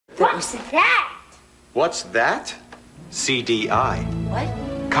How's that? What's that? CDi.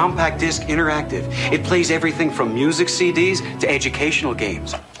 What? Compact Disc Interactive. It plays everything from music CDs to educational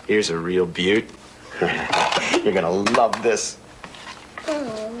games. Here's a real beaut. You're gonna love this.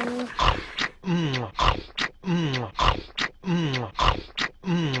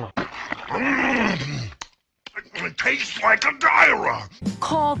 It tastes like a diarrhea.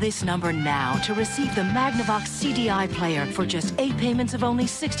 Call this number now to receive the Magnavox CDi player for just 8 payments of only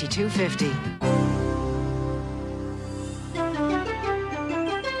 $62.50.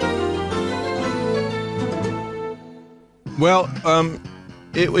 Well,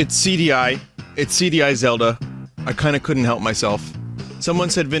 it's CDi. It's CDi Zelda. I kinda couldn't help myself. Someone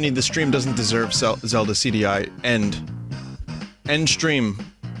said, Vinny, the stream doesn't deserve Zelda CDi. End stream.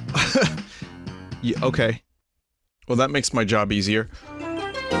 Yeah, okay. Well, that makes my job easier.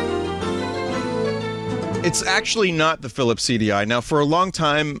 It's actually not the Philips CDi. Now, for a long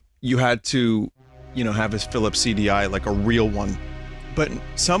time, you had to, you know, have a Philips CDi, like a real one. But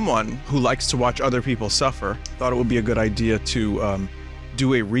someone who likes to watch other people suffer thought it would be a good idea to,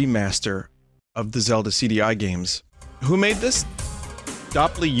 do a remaster of the Zelda CDi games. Who made this?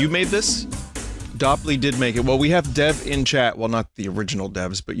 Dopley, you made this? Dopley did make it. Well, we have dev in chat. Well, not the original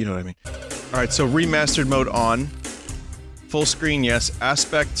devs, but you know what I mean. Alright, so remastered mode on. Full screen, yes.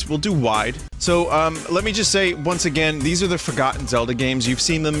 Aspect, we'll do wide. So, let me just say, once again, these are the forgotten Zelda games. You've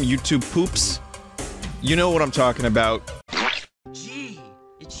seen them, YouTube poops. You know what I'm talking about. Gee,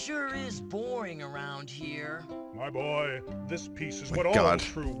 it sure is boring around here. My boy, this piece is My what all God.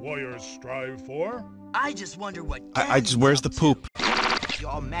 true warriors strive for. I just wonder what I just, where's the poop?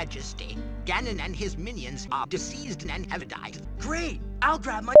 Your Majesty, Ganon and his minions are deceased and have died. Great! I'll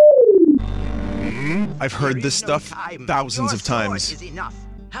grab my I've heard this stuff thousands of times. Is enough.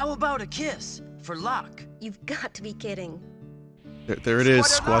 How about a kiss? For luck. You've got to be kidding. There it is,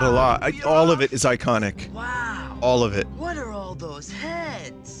 Squat-a-lot. All of it is iconic. Wow. All of it. What are all those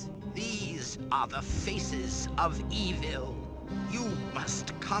heads? These are the faces of evil. You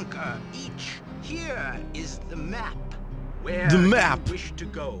must conquer each. Here is the map. Where The map? you wish to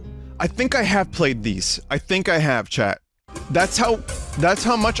go. I think I have played these. I think I have, chat. That's how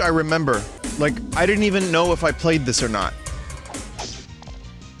much I remember. Like, I didn't even know if I played this or not.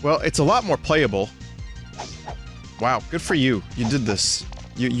 Well, it's a lot more playable. Wow, good for you. You did this.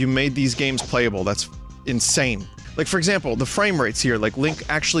 You made these games playable. That's insane. Like, for example, the frame rates here, like, Link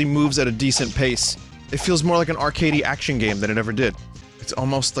actually moves at a decent pace. It feels more like an arcadey action game than it ever did. It's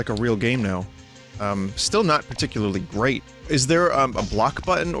almost like a real game now. Still not particularly great. Is there, a block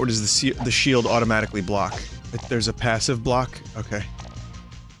button, or does the shield automatically block? If there's a passive block? Okay.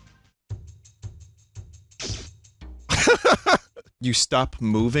 You stop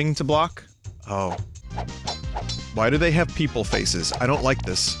moving to block? Oh. Why do they have people faces? I don't like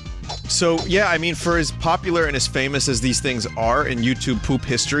this. So, yeah, I mean, for as popular and as famous as these things are in YouTube poop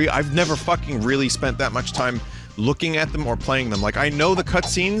history, I've never fucking really spent that much time looking at them or playing them. Like, I know the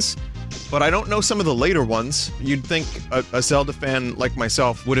cutscenes, but I don't know some of the later ones. You'd think a Zelda fan like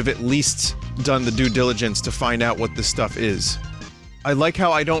myself would have at least done the due diligence to find out what this stuff is. I like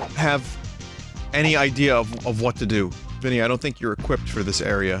how I don't have any idea of what to do. Vinny, I don't think you're equipped for this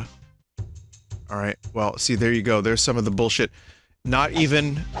area. Alright, well, see, there you go. There's some of the bullshit. Not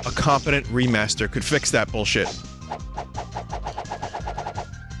even a competent remaster could fix that bullshit.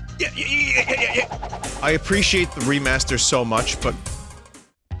 I appreciate the remaster so much, but...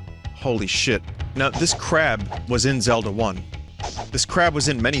 holy shit. Now, this crab was in Zelda 1. This crab was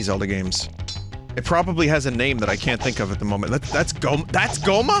in many Zelda games. It probably has a name that I can't think of at the moment. That's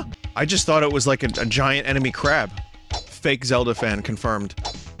Goma? I just thought it was like a giant enemy crab. Fake Zelda fan confirmed.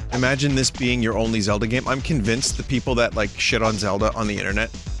 Imagine this being your only Zelda game. I'm convinced the people that, like, shit on Zelda on the internet,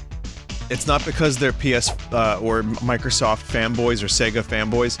 it's not because they're PS, or Microsoft fanboys or Sega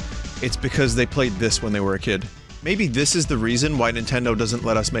fanboys, it's because they played this when they were a kid. Maybe this is the reason why Nintendo doesn't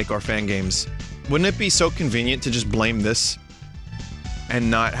let us make our fan games. Wouldn't it be so convenient to just blame this?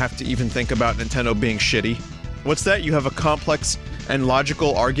 And not have to even think about Nintendo being shitty? What's that? You have a complex and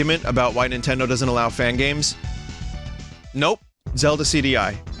logical argument about why Nintendo doesn't allow fan games? Nope. Zelda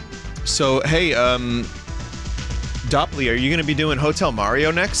CDi. So, hey, Dopley, are you gonna be doing Hotel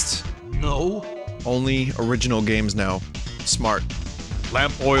Mario next? No. Only original games now. Smart.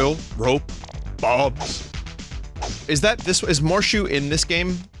 Lamp oil, rope, bobs. Is Morshu in this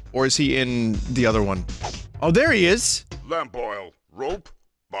game? Or is he in the other one? Oh, there he is! Lamp oil, rope,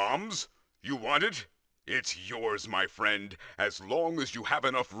 bombs. You want it? It's yours, my friend, as long as you have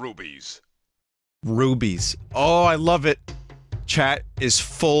enough rubies. Rubies. Oh, I love it. Chat is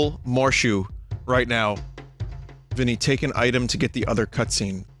full Morshu right now. Vinny, take an item to get the other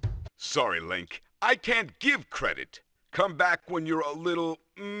cutscene. Sorry, Link. I can't give credit. Come back when you're a little,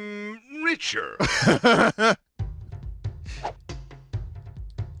 richer.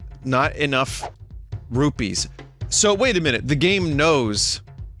 Not enough rupees. So wait a minute, the game knows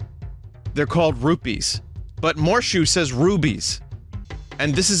they're called rupees, but Morshu says rubies.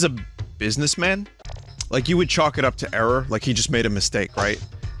 And this is a businessman? Like, you would chalk it up to error, like he just made a mistake, right?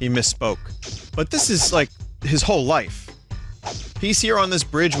 He misspoke. But this is, like, his whole life. He's here on this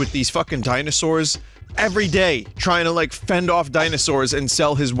bridge with these fucking dinosaurs every day, trying to, like, fend off dinosaurs and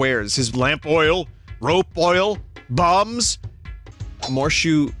sell his wares. His lamp oil, rope oil, bombs.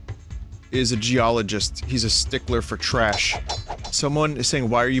 Morshu is a geologist. He's a stickler for trash. Someone is saying,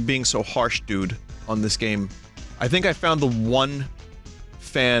 why are you being so harsh, dude, on this game? I think I found the one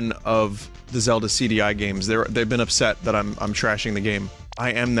fan of the Zelda CDi games. They've been upset that I'm trashing the game.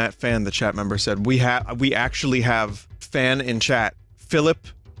 I am that fan, the chat member said. We actually have fan in chat. Philip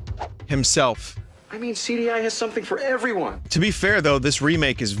himself. I mean, CDI has something for everyone. To be fair, though, this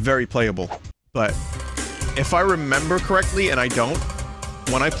remake is very playable. But if I remember correctly, and I don't,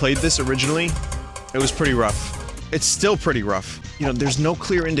 when I played this originally, it was pretty rough. It's still pretty rough. You know, there's no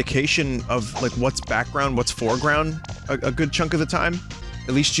clear indication of, like, what's background, what's foreground a good chunk of the time.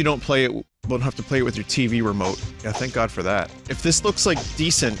 At least you don't have to play it with your TV remote. Yeah, thank God for that. If this looks, like,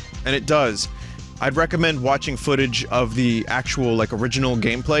 decent, and it does, I'd recommend watching footage of the actual, like, original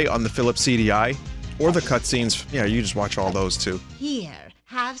gameplay on the Philips CDi, or the cutscenes. Yeah, you just watch all those, too. Here,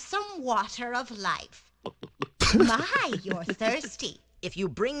 have some water of life. My, you're thirsty. If you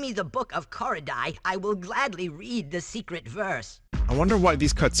bring me the book of Koridai, I will gladly read the secret verse. I wonder why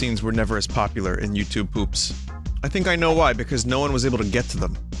these cutscenes were never as popular in YouTube poops. I think I know why, because no one was able to get to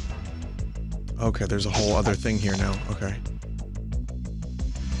them. Okay, there's a whole other thing here now. Okay.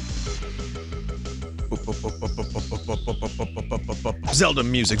 Zelda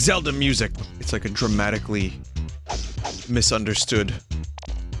music, Zelda music! It's like a dramatically misunderstood,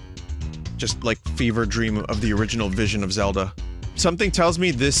 just like fever dream of the original vision of Zelda. Something tells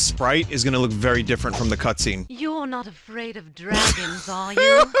me this sprite is gonna look very different from the cutscene. You're not afraid of dragons, are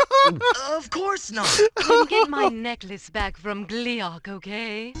you? Of course not. Then get my necklace back from Gliok,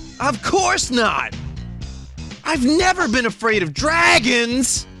 okay? Of course not! I've never been afraid of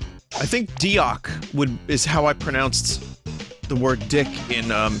dragons! I think Diok is how I pronounced the word dick in,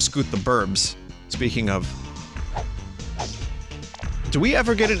 Scoot the Burbs. Speaking of. Do we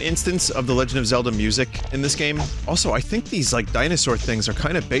ever get an instance of the Legend of Zelda music in this game? Also, I think these, like, dinosaur things are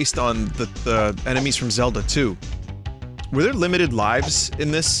kind of based on the enemies from Zelda 2. Were there limited lives in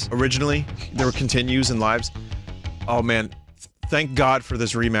this, originally? There were continues and lives? Oh man, thank God for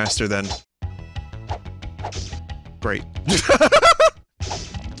this remaster then. Great.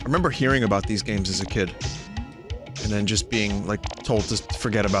 I remember hearing about these games as a kid. And then just being, like, told to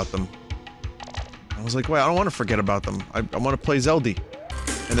forget about them. I was like, wait, I don't want to forget about them. I want to play Zelda.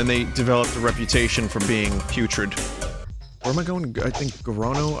 And then they developed a reputation for being putrid. Where am I going? I think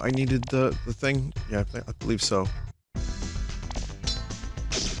Gwonam, I needed the thing? Yeah, I believe so.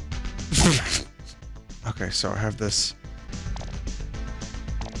 Okay, so I have this.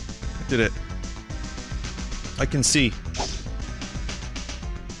 I did it. I can see.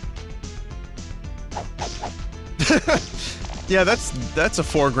 Yeah, that's a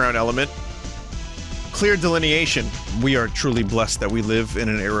foreground element. Clear delineation. We are truly blessed that we live in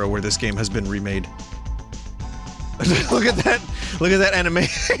an era where this game has been remade. Look at that! Look at that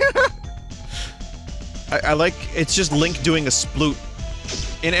animation! I like, it's just Link doing a sploot.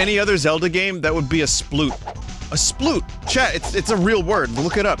 In any other Zelda game, that would be a sploot. A sploot! Chat, it's a real word.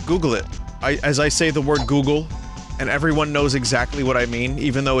 Look it up, Google it. As I say the word Google, and everyone knows exactly what I mean,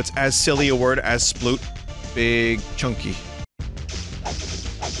 even though it's as silly a word as sploot. Big, chunky.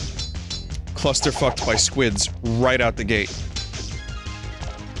 Clusterfucked by squids right out the gate.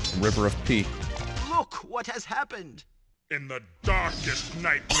 River of pee. Look what has happened. In the darkest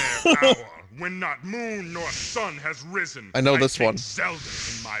nightmare hour, when not moon nor sun has risen, I know this one. Zelda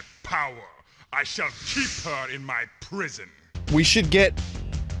in my power. I shall keep her in my prison. We should get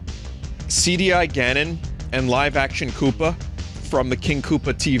CDi Ganon and live-action Koopa from the King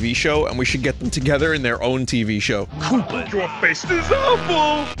Koopa TV show, and we should get them together in their own TV show. Koopa, your face is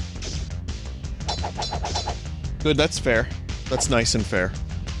awful! Good, that's fair. That's nice and fair.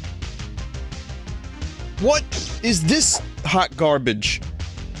 What is this hot garbage?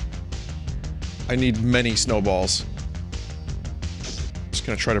 I need many snowballs. Just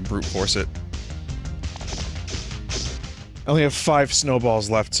gonna try to brute force it. I only have 5 snowballs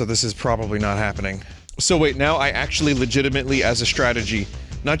left, so this is probably not happening. So wait, now I actually legitimately, as a strategy,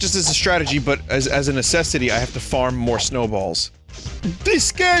 not just as a strategy, but as a necessity, I have to farm more snowballs.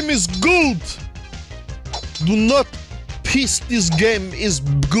 This game is good! Do not piss, this game is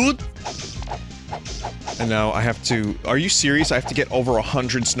good! And now I have to... Are you serious? I have to get over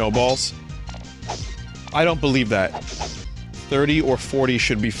 100 snowballs? I don't believe that. 30 or 40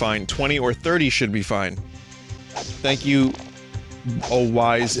 should be fine. 20 or 30 should be fine. Thank you, oh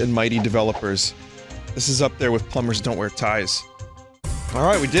wise and mighty developers. This is up there with plumbers don't wear ties.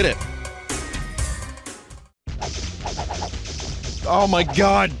 Alright, we did it. Oh my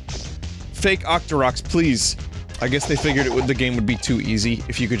god! Fake Octoroks, please. I guess they figured the game would be too easy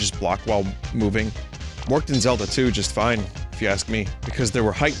if you could just block while moving. Worked in Zelda 2 just fine, if you ask me, because there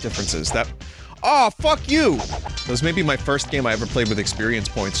were height differences. That- Oh, fuck you! That was maybe my first game I ever played with experience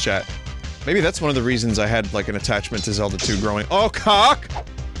points, chat. Maybe that's one of the reasons I had, like, an attachment to Zelda 2 growing- Oh, cock!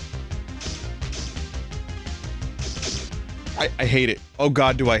 I hate it. Oh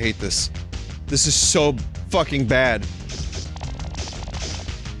god, do I hate this. This is so fucking bad.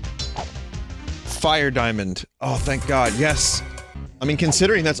 Fire Diamond. Oh, thank god, yes. I mean,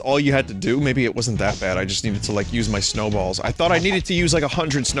 considering that's all you had to do, maybe it wasn't that bad. I just needed to, like, use my snowballs. I thought I needed to use, like,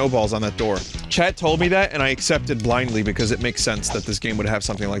 100 snowballs on that door. Chat told me that, and I accepted blindly because it makes sense that this game would have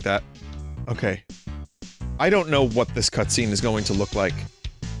something like that. Okay. I don't know what this cutscene is going to look like.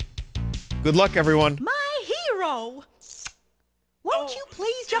 Good luck, everyone. My hero! Won't you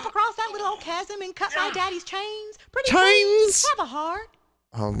please jump across that little old chasm and cut my daddy's chains? Pretty please, have a heart.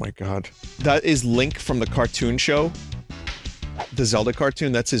 Oh my god. That is Link from the cartoon show. The Zelda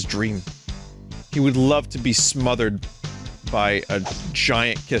cartoon, that's his dream. He would love to be smothered by a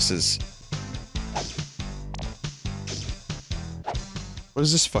giant kisses. What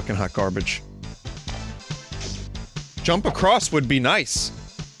is this fucking hot garbage? Jump across would be nice.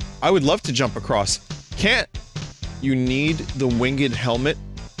 I would love to jump across. Can't. You need the winged helmet.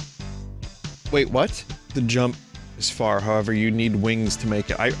 Wait, what? The jump is far, however, you need wings to make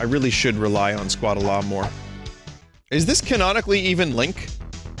it. I really should rely on Squad-a-Law more. Is this canonically even Link?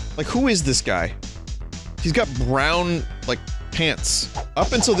 Like, who is this guy? He's got brown, like, pants.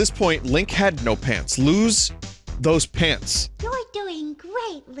 Up until this point, Link had no pants. Lose those pants. You're doing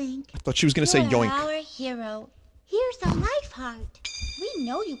great, Link. I thought she was gonna say You're yoink. our hero. Here's a life heart. We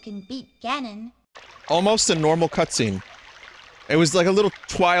know you can beat Ganon. Almost a normal cutscene. It was like a little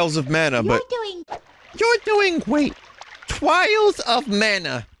Trials of Mana, but... You're doing... Wait. Trials of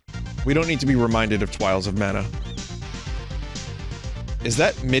Mana. We don't need to be reminded of Trials of Mana. Is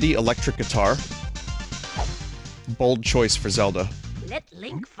that MIDI electric guitar? Bold choice for Zelda. Let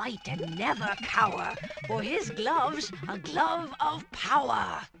Link fight and never cower, for his glove's a glove of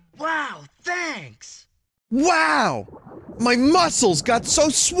power. Wow, thanks! Wow! My muscles got so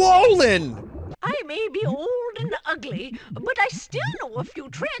swollen! I may be old and ugly, but I still know a few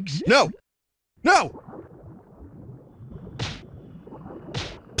tricks. No! No!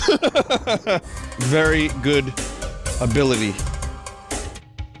 Very good ability.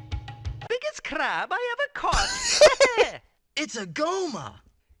 Biggest crab I ever caught! It's a Goma!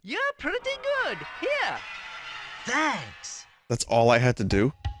 You're pretty good. Here. Thanks. That's all I had to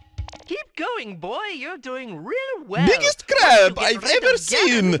do? Keep going, boy. You're doing real well. Biggest crab I've ever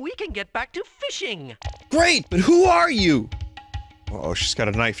seen! We can get back to fishing. Great, but who are you? Uh-oh, she's got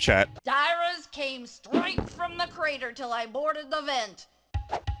a knife, chat. Dyras came straight from the crater till I boarded the vent.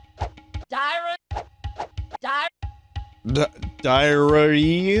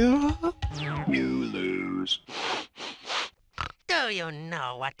 Diarrhea? You lose. Do you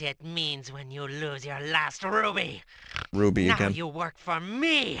know what it means when you lose your last ruby? Ruby now again. You work for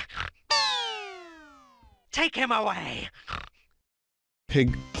me. Take him away.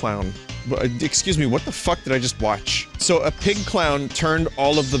 Pig clown. Excuse me, what the fuck did I just watch? So a pig clown turned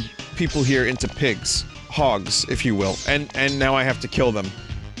all of the people here into pigs. Hogs, if you will. And now I have to kill them.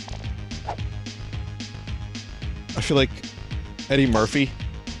 I feel like Eddie Murphy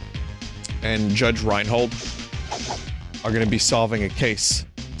and Judge Reinhold are gonna be solving a case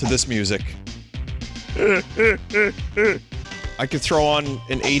to this music. I could throw on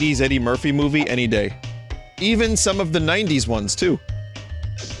an 80s Eddie Murphy movie any day. Even some of the 90s ones, too.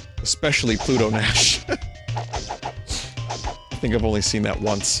 Especially Pluto Nash. I think I've only seen that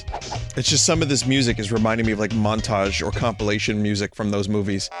once. It's just some of this music is reminding me of, like, montage or compilation music from those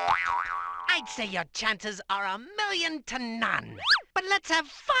movies. I'd say your chances are 1,000,000 to none. But let's have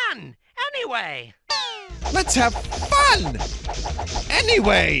fun, anyway. Let's have fun!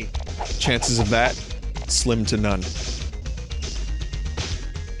 Anyway! Chances of that, slim to none.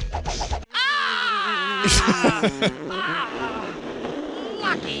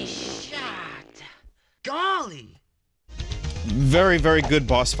 Lucky shot. Golly. Very, very good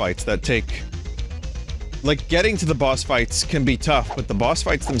boss fights that take Like, getting to the boss fights can be tough, but the boss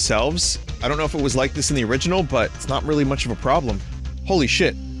fights themselves, I don't know if it was like this in the original, but it's not really much of a problem. Holy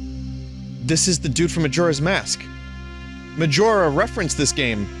shit. This is the dude from Majora's Mask. Majora referenced this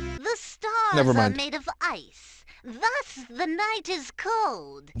game. The stars Never mind. are made of ice. Thus, the night is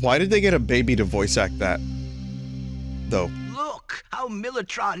cold. Why did they get a baby to voice act that? Though. Look how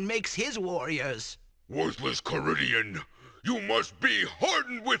Militron makes his warriors. Worthless Caridian, you must be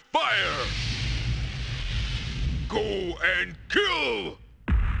hardened with fire! Go and kill!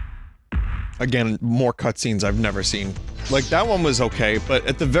 Again, more cutscenes I've never seen. Like, that one was okay, but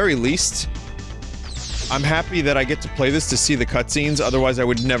at the very least, I'm happy that I get to play this to see the cutscenes, otherwise I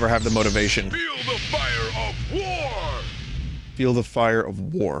would never have the motivation. Feel the fire of war! Feel the fire of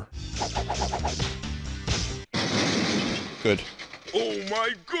war. Good. Oh my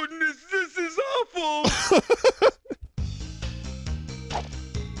goodness, this is awful!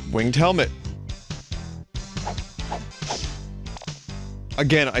 Winged helmet.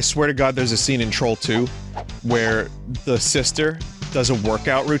 Again, I swear to God there's a scene in Troll 2 where the sister does a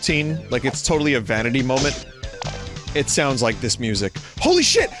workout routine, like it's totally a vanity moment. It sounds like this music. Holy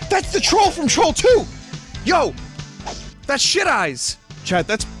shit! That's the troll from Troll 2! Yo! That's Shit Eyes! Chat,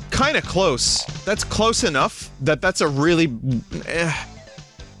 that's kinda close. That's close enough that that's a really...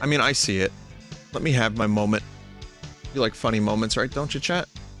 I mean, I see it. Let me have my moment. You like funny moments, right? Don't you, chat?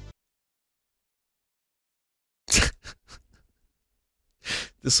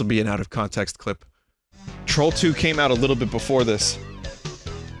 This will be an out-of-context clip. Troll 2 came out a little bit before this.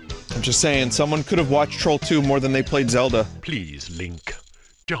 I'm just saying, someone could have watched Troll 2 more than they played Zelda. Please, Link.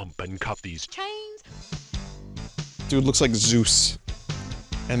 Jump and cut these chains. Dude looks like Zeus.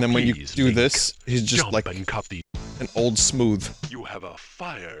 And then when you do Link, this, he's just jump like and cut the an old smooth. You have a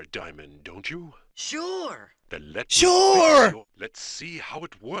fire diamond, don't you? Sure. Then let's see how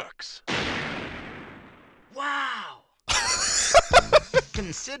it works. Wow.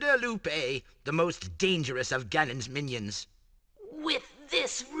 Consider Lupe the most dangerous of Ganon's minions. With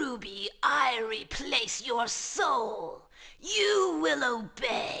this ruby, I replace your soul. You will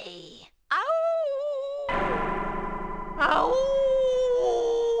obey. Ow! Ow!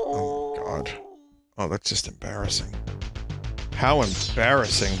 Oh, God. Oh, that's just embarrassing. How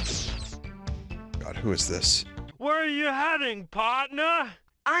embarrassing. God, who is this? Where are you heading, partner?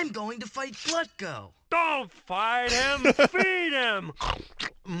 I'm going to fight Glutko. Don't fight him, feed him!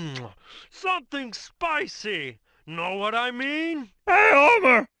 Something spicy. Know what I mean? Hey,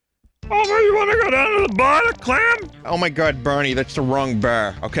 Homer! Homer, you wanna go down to the bar to clam? Oh my God, Bernie, that's the wrong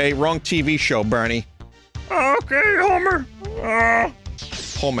bar, okay? Wrong TV show, Bernie. Okay, Homer.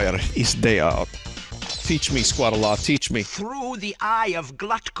 Homer is there. Teach me, Squattala, teach me. Through the eye of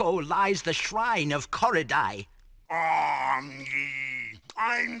Glutko lies the shrine of Koridai.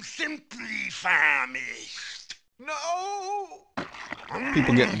 I'm simply famished. No!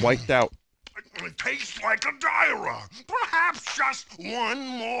 People get wiped out. It tastes like a diarrhea. Perhaps just one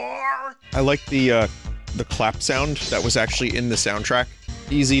more? I like the clap sound that was actually in the soundtrack.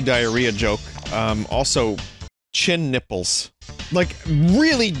 Easy diarrhea joke. Also, chin nipples. Like,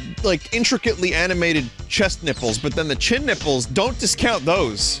 really, like, intricately animated chest nipples, but then the chin nipples, don't discount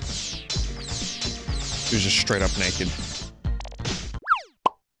those. He was just straight up naked.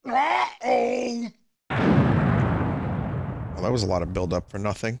 Uh-oh! Well, that was a lot of build-up for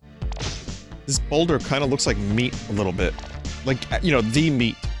nothing. This boulder kind of looks like meat a little bit. Like, you know, the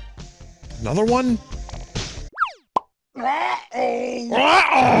meat. Another one? Uh-oh!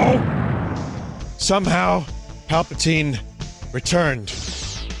 Uh-oh! Somehow, Palpatine returned.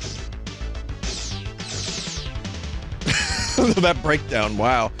 That breakdown,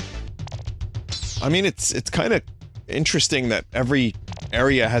 wow. I mean, it's kind of interesting that every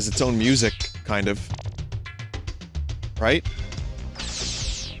area has its own music, kind of. Right?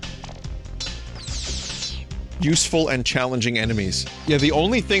 Useful and challenging enemies. Yeah, the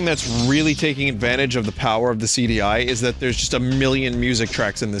only thing that's really taking advantage of the power of the CDi is that there's just a million music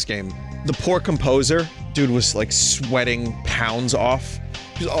tracks in this game. The poor composer, dude was like sweating pounds off.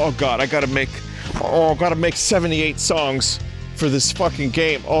 He's, oh God, I gotta make 78 songs for this fucking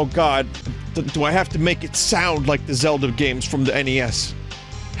game. Oh God, do I have to make it sound like the Zelda games from the NES?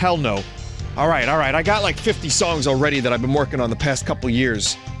 Hell no. Alright, I got like 50 songs already that I've been working on the past couple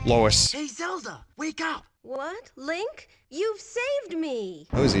years, Lois. Hey Zelda, wake up! What? Link? You've saved me!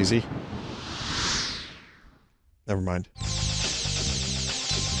 That was easy. Never mind.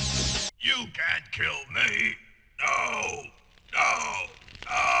 You can't kill me! No! No!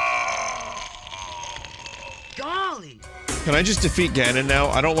 No! Golly! Can I just defeat Ganon now?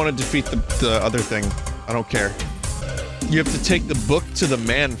 I don't want to defeat the other thing. I don't care. You have to take the book to the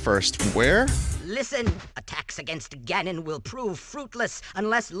man first. Where? listen. Attacks against Ganon will prove fruitless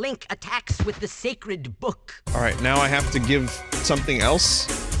unless Link attacks with the sacred book. Alright, now I have to give something else.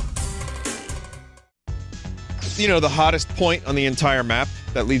 You know, the hottest point on the entire map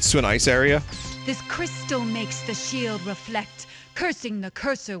that leads to an ice area. This crystal makes the shield reflect, cursing the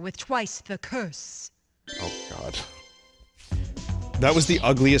cursor with twice the curse. Oh god. That was the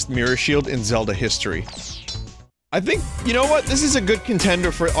ugliest mirror shield in Zelda history. I think, you know what? This is a good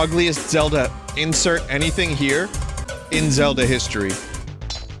contender for ugliest Zelda. Insert anything here in Zelda history.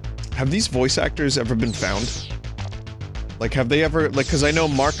 Have these voice actors ever been found? Like, have they ever, like, cause I know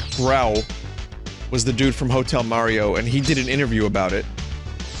Mark Grau was the dude from Hotel Mario, and he did an interview about it.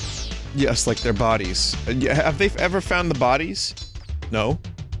 Yes, like their bodies. Have they ever found the bodies? No?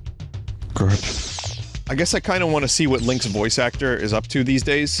 Good. I guess I kinda wanna see what Link's voice actor is up to these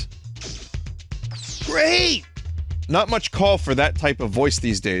days. Great! Not much call for that type of voice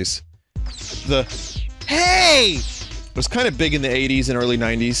these days. The hey was kind of big in the 80s and early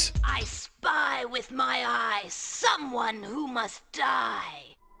 90s. I spy with my eyes someone who must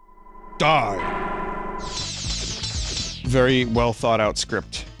die. Die. Very well thought out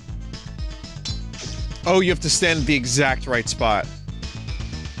script. Oh, you have to stand at the exact right spot.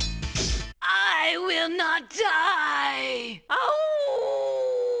 I will not die. Oh.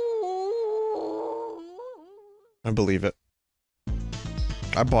 I believe it.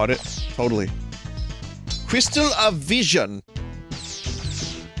 I bought it. Totally. Crystal of Vision.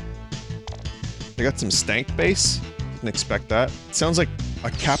 They got some stank bass. Didn't expect that. It sounds like a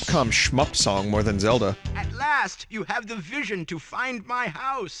Capcom shmup song more than Zelda. At last, you have the vision to find my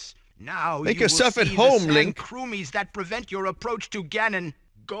house. Now Make you yourself will at see home, the Link. Sandkrumis that prevent your approach to Ganon.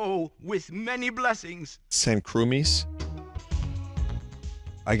 Go with many blessings. Sandkrumis?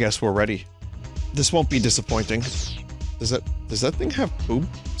 I guess we're ready. This won't be disappointing. Does that thing have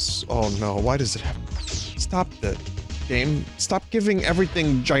boobs? Oh no, why does it have... Stop the game. Stop giving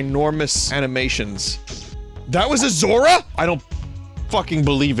everything ginormous animations. That was a Zora?! I don't fucking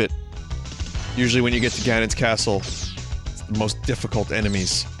believe it. Usually when you get to Ganon's castle, it's the most difficult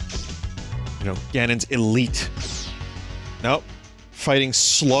enemies. You know, Ganon's elite. Nope. Fighting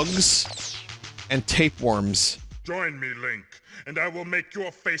slugs and tapeworms. Join me, Link, and I will make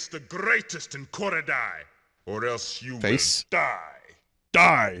your face the greatest in Koridai, or else you will die.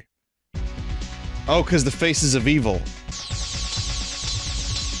 Die! Oh, because the faces of evil.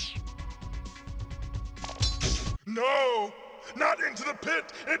 No! Not into the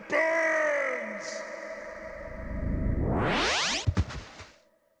pit! It burns!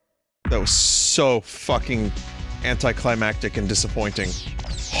 That was so fucking anticlimactic and disappointing.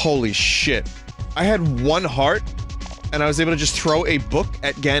 Holy shit. I had one heart, and I was able to just throw a book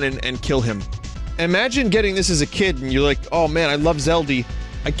at Ganon and kill him. Imagine getting this as a kid and you're like, oh man, I love Zelda.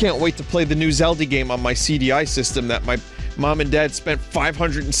 I can't wait to play the new Zelda game on my CDi system that my mom and dad spent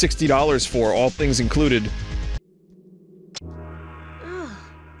 $560 for, all things included.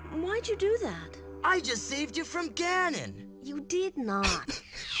 Why'd you do that? I just saved you from Ganon. You did not.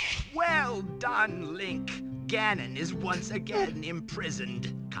 Well done, Link. Ganon is once again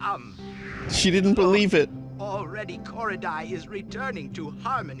imprisoned. Come. She didn't believe it. Already Koridai is returning to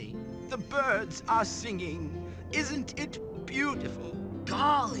harmony. The birds are singing. Isn't it beautiful?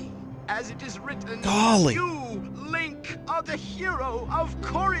 Golly. As it is written, Golly. You, Link, are the hero of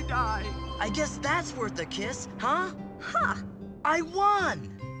Koridai. I guess that's worth a kiss, huh? Ha! I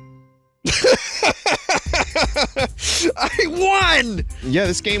won! I won! Yeah,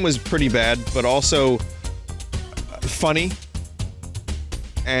 this game was pretty bad, but also funny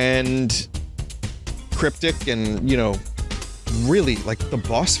and cryptic and, you know, really, like, the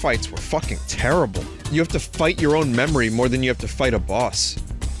boss fights were fucking terrible. You have to fight your own memory more than you have to fight a boss.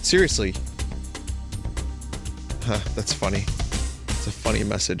 Seriously. Huh, that's funny. It's a funny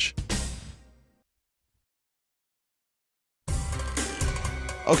message.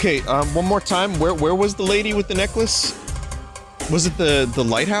 Okay, one more time. Where was the lady with the necklace? Was it the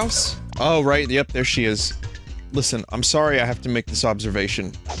lighthouse? Oh, right. Yep, there she is. Listen, I'm sorry I have to make this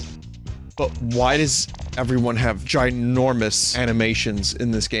observation, but why does everyone have ginormous animations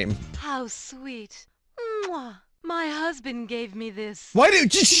in this game? How sweet. Mwah. My husband gave me this. Why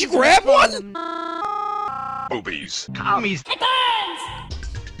did she grab one? Boobies. Commies.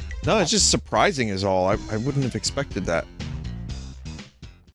 No, it's just surprising is all. I wouldn't have expected that.